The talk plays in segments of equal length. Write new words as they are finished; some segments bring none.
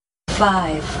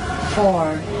5,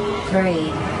 4, 3, 2,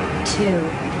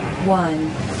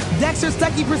 1. Dexter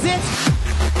Stuckey presents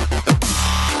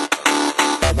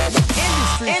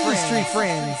Industry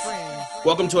Friends.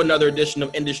 Welcome to another edition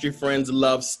of Industry Friends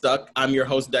Love Stuck. I'm your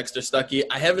host, Dexter Stuckey.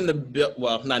 I have not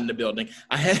in the building.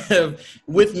 I have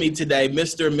with me today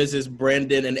Mr. and Mrs.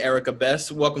 Brandon and Erica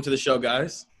Best. Welcome to the show,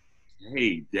 guys.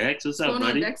 Hey, Dex. What's up,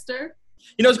 buddy? Dexter?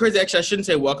 You know, it's crazy. Actually, I shouldn't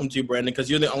say welcome to you, Brandon, because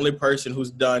you're the only person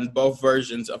who's done both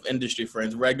versions of Industry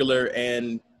Friends, regular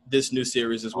and this new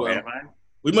series as well. Am I?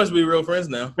 We must be real friends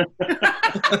now.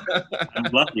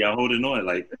 I'm lucky. I'm holding on.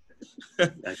 I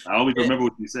always remember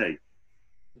what you say.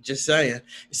 Just saying.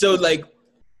 So,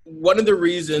 one of the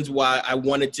reasons why I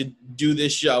wanted to do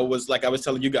this show was, like I was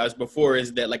telling you guys before,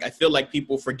 is that, I feel like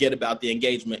people forget about the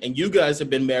engagement. And you guys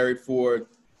have been married for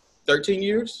 13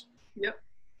 years? Yep.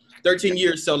 13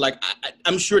 years. So,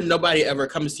 I'm sure nobody ever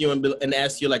comes to you and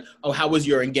asks you, oh, how was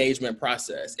your engagement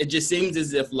process? It just seems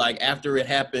as if, after it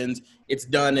happens, it's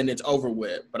done and it's over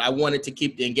with. But I wanted to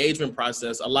keep the engagement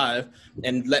process alive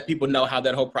and let people know how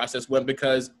that whole process went,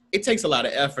 because it takes a lot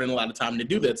of effort and a lot of time to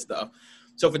do that stuff.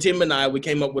 So for Tim and I, we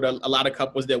came up with a lot of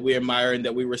couples that we admire and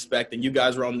that we respect, and you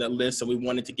guys were on that list, so we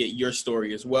wanted to get your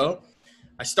story as well.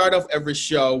 I start off every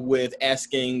show with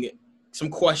asking some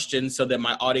questions so that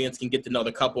my audience can get to know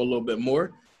the couple a little bit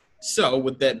more. So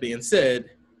with that being said,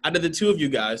 out of the two of you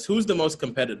guys, who's the most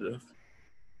competitive?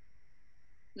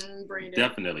 Brandon.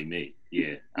 Definitely me.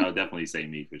 Yeah, I would definitely say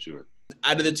me for sure.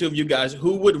 Out of the two of you guys,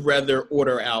 who would rather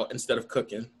order out instead of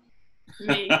cooking?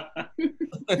 Me. Yeah,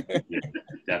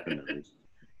 definitely.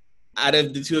 Out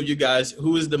of the two of you guys,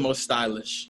 who is the most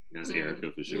stylish? That's Erica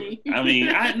for sure. Me. I mean,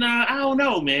 I don't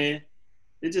know, man.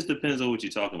 It just depends on what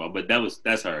you're talking about. But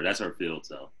that's her. That's her field.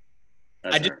 So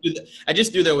I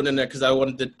just threw that one in there because I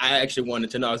actually wanted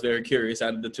to know. I was very curious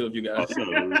out of the two of you guys.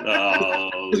 Remember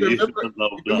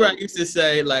I used to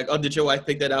say, oh, did your wife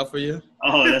pick that out for you?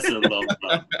 Oh, that's a low blow.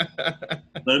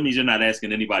 That means you're not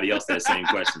asking anybody else that same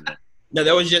question then. No,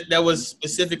 that was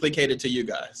specifically catered to you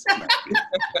guys.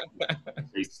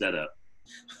 They set up.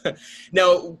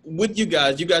 Now, with you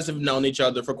guys have known each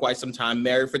other for quite some time,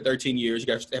 married for 13 years. You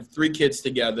guys have 3 kids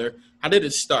together. How did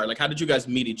it start? How did you guys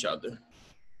meet each other?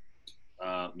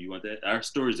 You want that? Our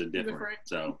stories are different.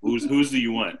 So whose do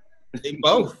you want?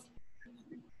 Both.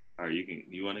 All right,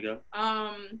 you want to go?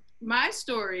 My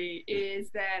story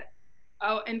is that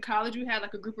in college we had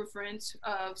a group of friends.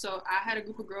 So I had a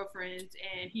group of girlfriends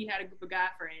and he had a group of guy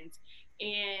friends.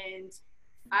 And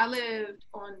I lived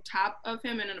on top of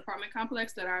him in an apartment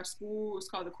complex that our school was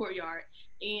called the Courtyard.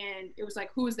 And it was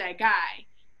who's that guy?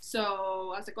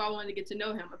 So I was I wanted to get to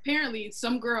know him. Apparently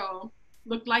some girl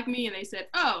looked like me and they said,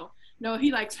 oh, no,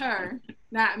 he likes her,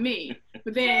 not me.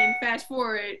 But then fast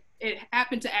forward, it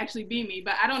happened to actually be me.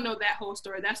 But I don't know that whole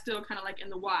story. That's still kind of in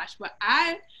the wash. But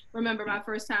I remember my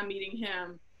first time meeting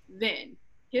him then.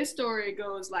 His story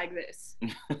goes like this.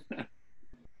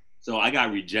 So I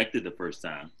got rejected the first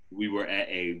time. We were at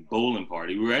a bowling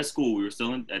party. We were at school. We were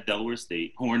still at Delaware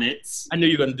State. Hornets. I knew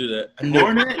you were going to do that.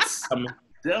 Hornets?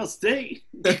 Del State.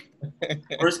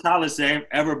 First college to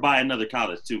ever buy another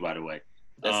college, too, by the way.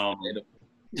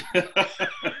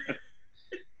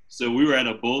 So we were at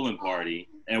a bowling party,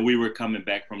 and we were coming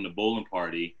back from the bowling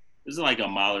party. This is a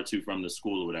mile or two from the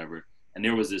school or whatever. And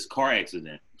there was this car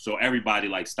accident. So everybody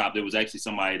stopped. There was actually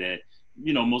somebody that,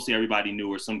 mostly everybody knew,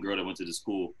 or some girl that went to the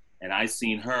school. And I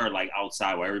seen her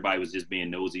outside where everybody was just being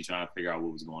nosy, trying to figure out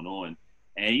what was going on.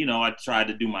 And, I tried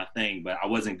to do my thing, but I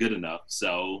wasn't good enough.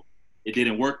 So it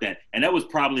didn't work then. And that was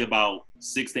probably about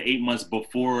 6 to 8 months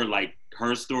before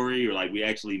her story or we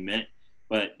actually met.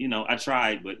 But, I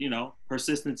tried, but,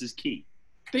 persistence is key.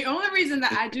 The only reason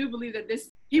that I do believe that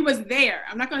he was there,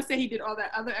 I'm not going to say he did all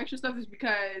that other extra stuff, is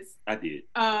because I did.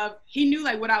 He knew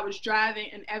what I was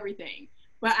driving and everything.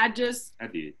 But I did.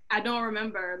 I don't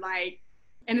remember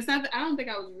and it's not that I don't think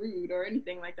I was rude or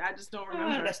anything like that. I just don't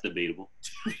remember. That's debatable.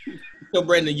 So,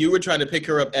 Brandon, you were trying to pick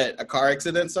her up at a car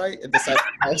accident site? At the site of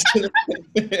the car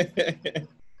accident?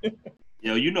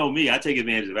 Yo, you know me. I take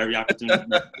advantage of every opportunity.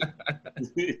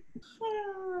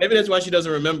 Maybe that's why she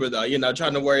doesn't remember, though.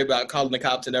 Trying to worry about calling the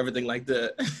cops and everything like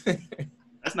that.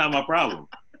 That's not my problem.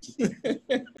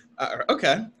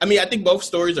 Okay. I mean, I think both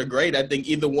stories are great. I think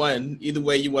either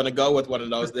way you want to go with one of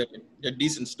those, they're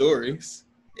decent stories.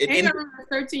 I remember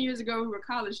 13 years ago we were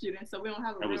college students, so we don't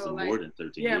have a real That was more than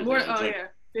 13 years. Yeah, more.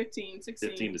 15, 16.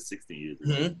 15 to 16 years.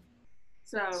 Mm-hmm.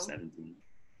 So 17.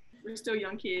 We're still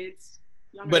young kids.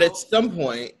 But at some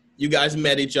point, you guys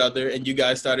met each other and you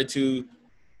guys started to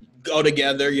go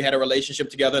together. You had a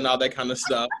relationship together and all that kind of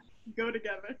stuff. Go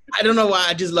together. I don't know why.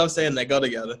 I just love saying that. Go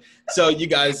together. So you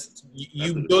guys,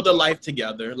 you build a life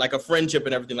together, like a friendship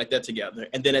and everything like that together.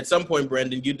 And then at some point,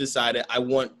 Brendan, you decided, I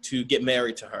want to get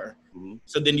married to her. Mhm.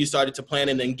 So then you started to plan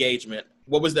an engagement.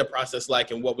 What was that process like,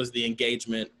 and what was the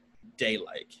engagement day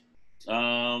like?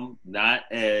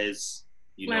 Not as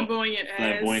Flamboyant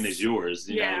as yours.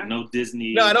 You Yeah. know, no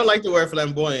Disney. No, I don't like the word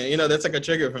flamboyant. That's like a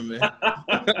trigger for me. Yeah,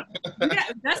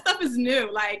 that stuff is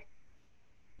new. Like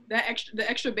the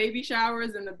extra baby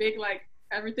showers and the big like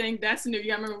everything. That's new.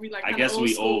 Yeah, I remember we like. I guess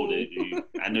we old.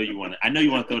 I know you want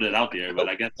to throw that out there, but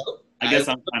I guess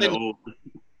I'm kind of old.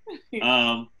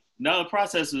 No, the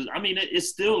process was. I mean, it's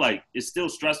still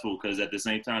stressful because at the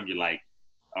same time you're like,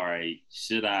 all right,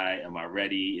 should I? Am I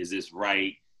ready? Is this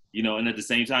right? And at the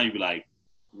same time you'd be like,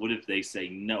 what if they say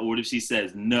no? What if she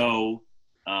says no?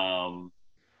 Then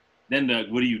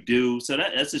what do you do? So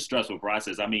that's a stressful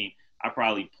process. I mean, I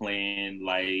probably planned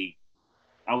I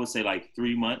would say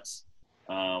 3 months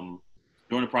during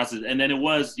the process. And then it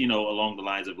was, along the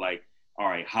lines of all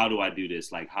right, how do I do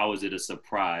this? How is it a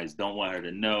surprise? Don't want her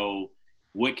to know.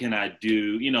 What can I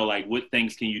do? What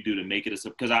things can you do to make it a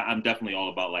surprise? Because I'm definitely all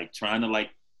about trying to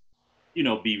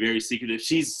be very secretive.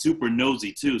 She's super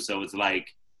nosy too. So it's all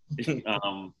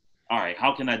right,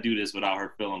 how can I do this without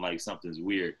her feeling like something's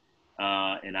weird?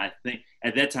 And I think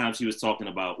at that time she was talking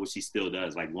about what she still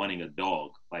does, wanting a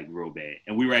dog, real bad.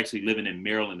 And we were actually living in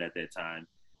Maryland at that time.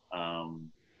 I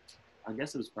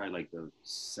guess it was probably the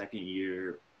second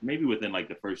year, maybe within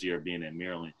the first year of being in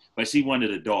Maryland. But she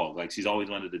wanted a dog. She's always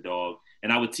wanted a dog.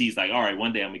 And I would tease all right,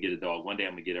 one day I'm gonna get a dog. One day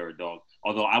I'm gonna get her a dog.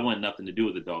 Although I want nothing to do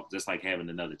with the dog, just like having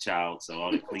another child. So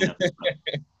all the cleanup and stuff.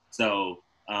 So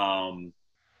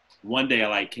one day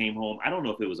I came home. I don't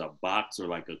know if it was a box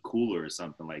or a cooler or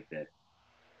something like that.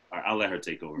 I'll let her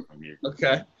take over from here.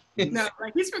 Okay. No,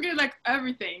 he's forgetting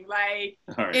everything.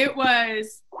 All right. It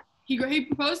was he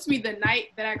proposed to me the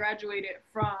night that I graduated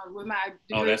with my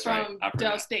degree from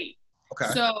Dell State. Okay.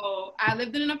 So I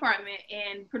lived in an apartment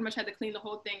and pretty much had to clean the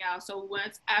whole thing out. So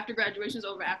once after graduation was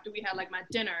over, after we had my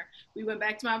dinner, we went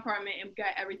back to my apartment and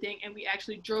got everything, and we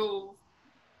actually drove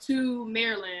to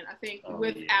Maryland, I think,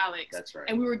 with Alex. That's right.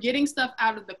 And we were getting stuff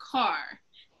out of the car.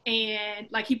 And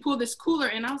he pulled this cooler,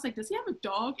 and I was like, does he have a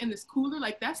dog in this cooler?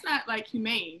 That's not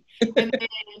humane. And then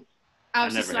I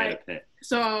was just had a pet.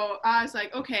 So I was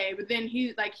like, okay. But then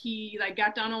he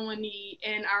got down on one knee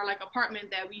in our apartment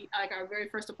that we our very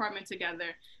first apartment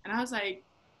together. And I was like,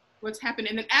 what's happening?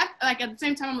 And then at the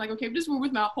same time, I'm like, okay, we're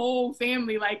with my whole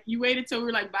family. You waited till we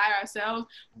were by ourselves.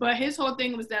 But his whole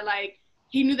thing was that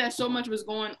he knew that so much was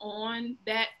going on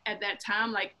that at that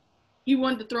time, he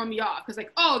wanted to throw me off because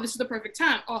oh, this is the perfect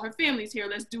time. All her family's here.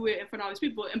 Let's do it in front of all these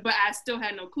people. But I still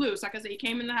had no clue. So like I said, he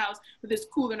came in the house with this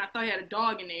cooler, and I thought he had a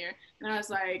dog in there. And I was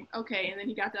like, okay. And then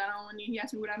he got that on one knee. He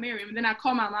asked me would I marry him. And then I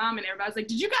called my mom and everybody. I was like,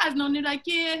 did you guys know? And they're like,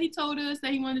 yeah, he told us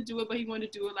that he wanted to do it, but he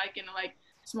wanted to do it in a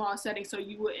small setting so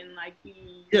you wouldn't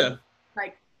be your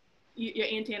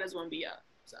antennas wouldn't be up.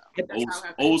 So that's how it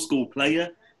happened. Old school player.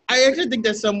 I actually think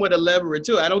that's somewhat elaborate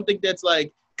too. I don't think that's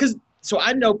because so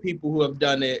I know people who have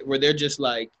done it where they're just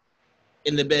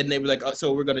in the bed and they be like, oh,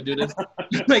 so we're gonna do this.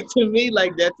 To me,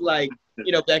 that's back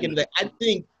in the day. I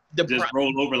think just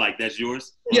roll over that's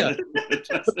yours. Yeah.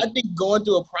 I think going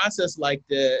through a process like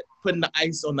that, putting the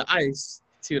ice on the ice.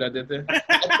 See what I did there?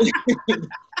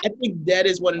 I think that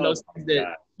is one of those things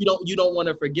that you don't want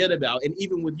to forget about. And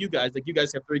even with you guys, you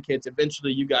guys have 3 kids.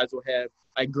 Eventually, you guys will have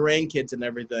grandkids and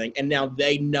everything. And now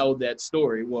they know that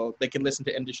story. Well, they can listen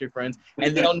to Industry Friends,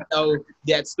 and they'll know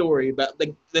that story about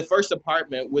the first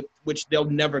apartment with which they'll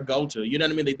never go to. You know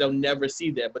what I mean? They'll never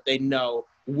see that, but they know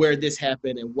where this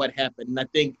happened and what happened. And I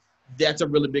think that's a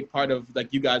really big part of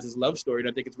you guys' love story. And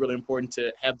I think it's really important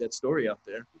to have that story out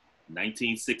there.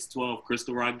 19612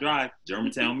 Crystal Rock Drive,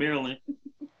 Germantown, Maryland.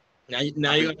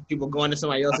 Now you got people going to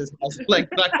somebody else's house. I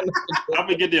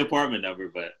forget the apartment number,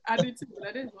 but I do too.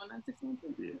 That is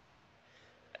 19612. Yeah.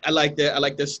 I like that. I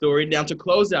like that story. Now to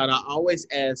close out, I always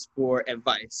ask for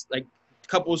advice.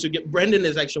 Couples who Brendan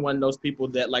is actually one of those people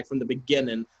that from the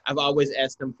beginning, I've always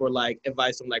asked him for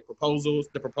advice on proposals.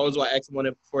 The proposal I asked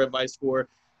him for advice for,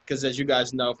 because as you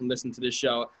guys know from listening to this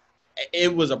show,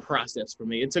 it was a process for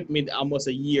me. It took me almost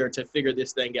a year to figure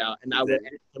this thing out, and I would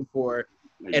ask him for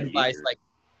advice.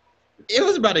 It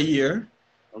was about a year.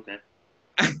 Okay.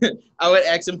 I would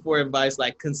ask him for advice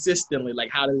consistently,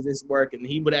 how does this work? And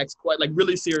he would ask quite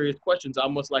really serious questions,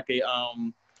 almost like a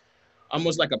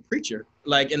preacher,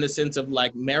 in the sense of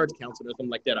marriage counseling or something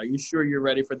like that. Are you sure you're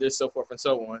ready for this? So forth and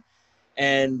so on.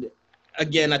 And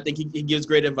again, I think he gives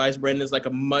great advice. Brendan is a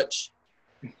much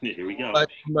here we go.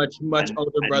 Much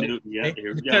older brother.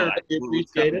 Here we go. I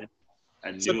appreciate it.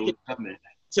 I knew it was coming.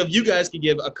 So if you guys could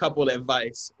give a couple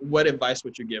advice, what advice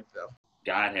would you give though?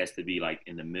 God has to be like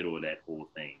in the middle of that whole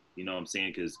thing. You know what I'm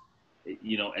saying? Because,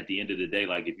 you know, at the end of the day,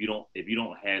 like if you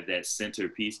don't have that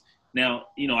centerpiece. Now,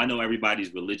 you know, I know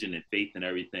everybody's religion and faith and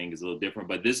everything is a little different,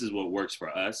 but this is what works for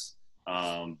us.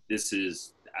 This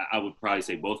is, I would probably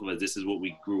say both of us, this is what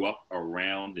we grew up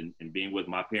around and being with.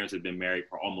 My parents have been married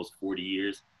for almost 40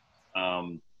 years.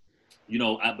 You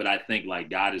know, but I think like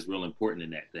God is real important in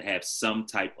that, to have some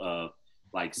type of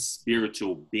like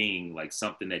spiritual being, like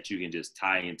something that you can just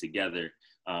tie in together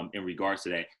in regards to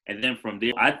that. And then from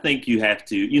there, I think you have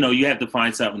to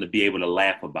find something to be able to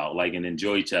laugh about, like, and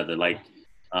enjoy each other. Like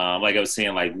I was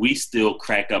saying, like we still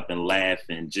crack up and laugh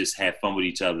and just have fun with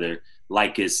each other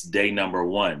like it's day number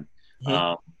one.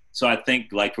 Mm-hmm. So I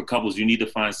think like for couples, you need to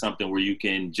find something where you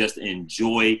can just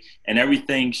enjoy, and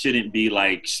everything shouldn't be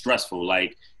like stressful.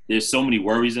 Like there's so many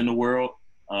worries in the world.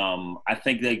 I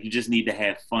think that you just need to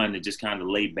have fun and just kind of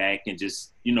lay back and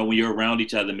just, you know, when you're around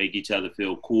each other, make each other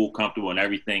feel cool, comfortable, and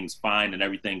everything's fine and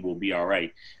everything will be all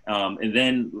right. And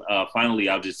then finally,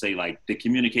 I'll just say like the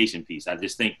communication piece. I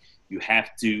just think you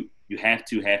have to,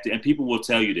 and people will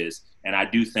tell you this, and I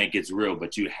do think it's real,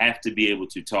 but you have to be able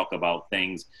to talk about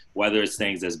things, whether it's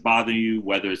things that's bothering you,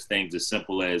 whether it's things as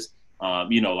simple as,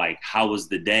 you know, like how was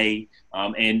the day?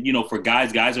 And, you know, for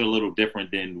guys are a little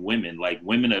different than women. Like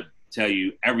women are, tell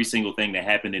you every single thing that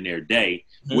happened in their day,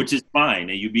 mm-hmm. which is fine.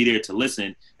 And you be there to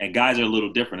listen, and guys are a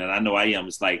little different. And I know I am.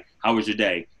 It's like, how was your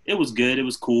day? It was good. It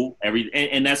was cool.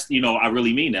 And that's, you know, I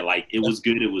really mean that. Like, it was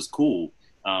good. It was cool.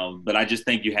 But I just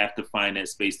think you have to find that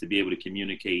space to be able to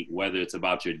communicate, whether it's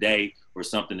about your day or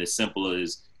something as simple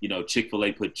as, you know,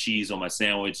 Chick-fil-A put cheese on my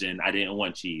sandwich and I didn't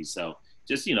want cheese. So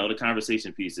just, you know, the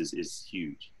conversation piece is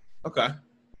huge. Okay.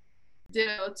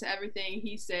 Ditto to everything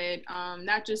he said.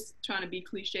 Not just trying to be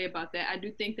cliche about that. I do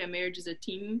think that marriage is a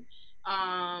team.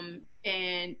 And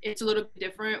it's a little bit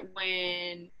different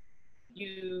when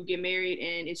you get married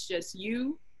and it's just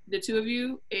you, the two of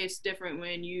you. It's different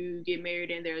when you get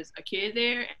married and there's a kid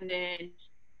there. And then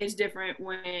it's different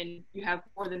when you have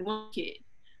more than one kid.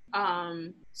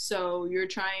 So you're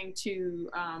trying to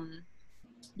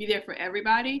be there for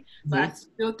everybody, but I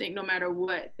still think no matter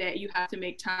what, that you have to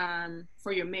make time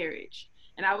for your marriage.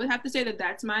 And I would have to say that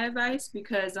that's my advice,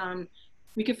 because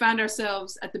we can find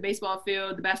ourselves at the baseball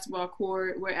field, the basketball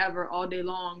court, wherever all day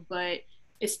long, but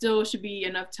it still should be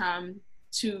enough time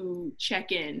to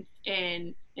check in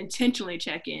and intentionally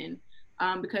check in,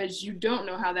 because you don't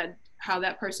know how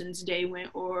that person's day went,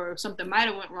 or something might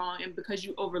have went wrong, and because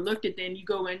you overlooked it, then you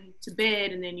go into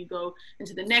bed and then you go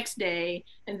into the next day,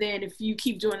 and then if you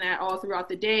keep doing that all throughout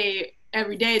the day,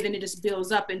 every day, then it just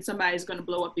builds up and somebody's going to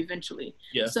blow up eventually.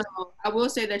 Yeah. So I will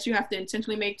say that you have to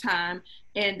intentionally make time,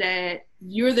 and that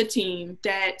you're the team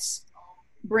that's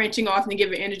branching off and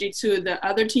giving energy to the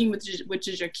other team, which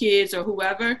is your kids or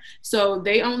whoever. So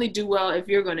they only do well if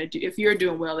you're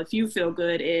doing well, if you feel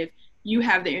good, if you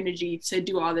have the energy to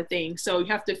do all the things. So you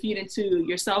have to feed into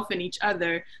yourself and each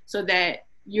other so that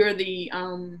you're the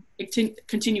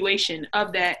continuation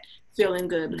of that feeling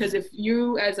good. Because if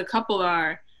you as a couple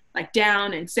are like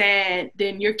down and sad,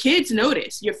 then your kids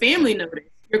notice, your family notice,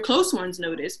 your close ones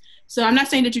notice. So I'm not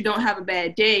saying that you don't have a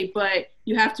bad day, but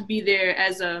you have to be there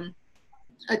as a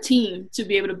team to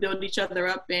be able to build each other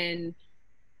up and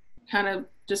kind of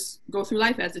just go through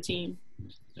life as a team.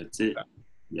 That's it.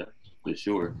 Yeah, for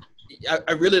sure.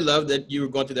 I really love that you were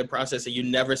going through that process and you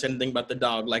never said anything about the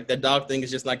dog. Like, that dog thing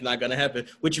is just like not going to happen,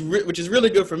 which is really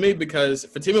good for me, because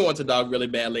Fatima wants a dog really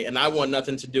badly and I want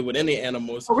nothing to do with any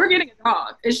animals. Well, we're getting a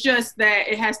dog. It's just that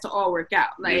it has to all work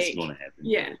out. Like, it's going to happen.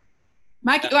 Yeah.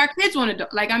 Our kids want a dog.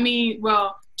 Like, I mean,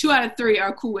 well, 2 out of 3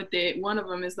 are cool with it. One of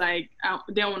them is like,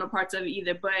 they don't want no parts of it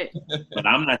either, but. But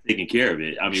I'm not taking care of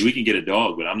it. I mean, we can get a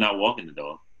dog, but I'm not walking the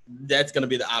dog. That's going to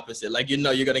be the opposite. Like, you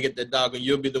know, you're going to get the dog and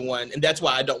you'll be the one. And that's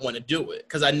why I don't want to do it,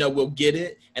 because I know we'll get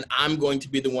it and I'm going to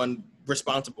be the one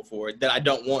responsible for it that I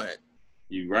don't want.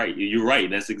 You're right. You're right.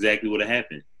 That's exactly what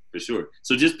happened, for sure.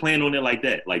 So just plan on it like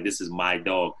that. Like, this is my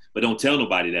dog. But don't tell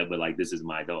nobody that, but like, this is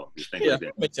my dog. Just think like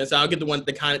that. Makes sense. I'll get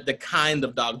the kind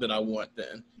of dog that I want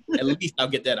then. At least I'll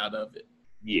get that out of it.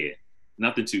 Yeah.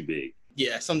 Nothing too big.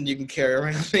 Yeah, something you can carry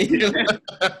around.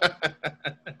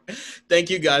 Thank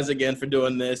you guys again for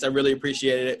doing this. I really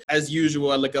appreciate it. As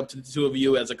usual, I look up to the two of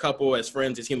you as a couple, as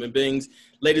friends, as human beings.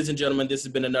 Ladies and gentlemen, this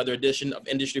has been another edition of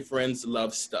Industry Friends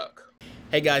Love Stuck.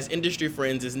 Hey guys, Industry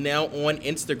Friends is now on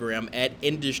Instagram at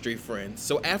Industry Friends.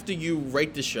 So after you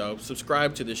rate the show,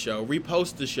 subscribe to the show,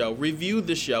 repost the show, review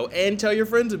the show, and tell your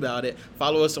friends about it,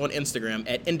 follow us on Instagram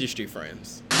at Industry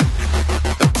Friends.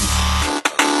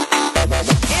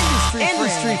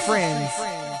 Industry friends.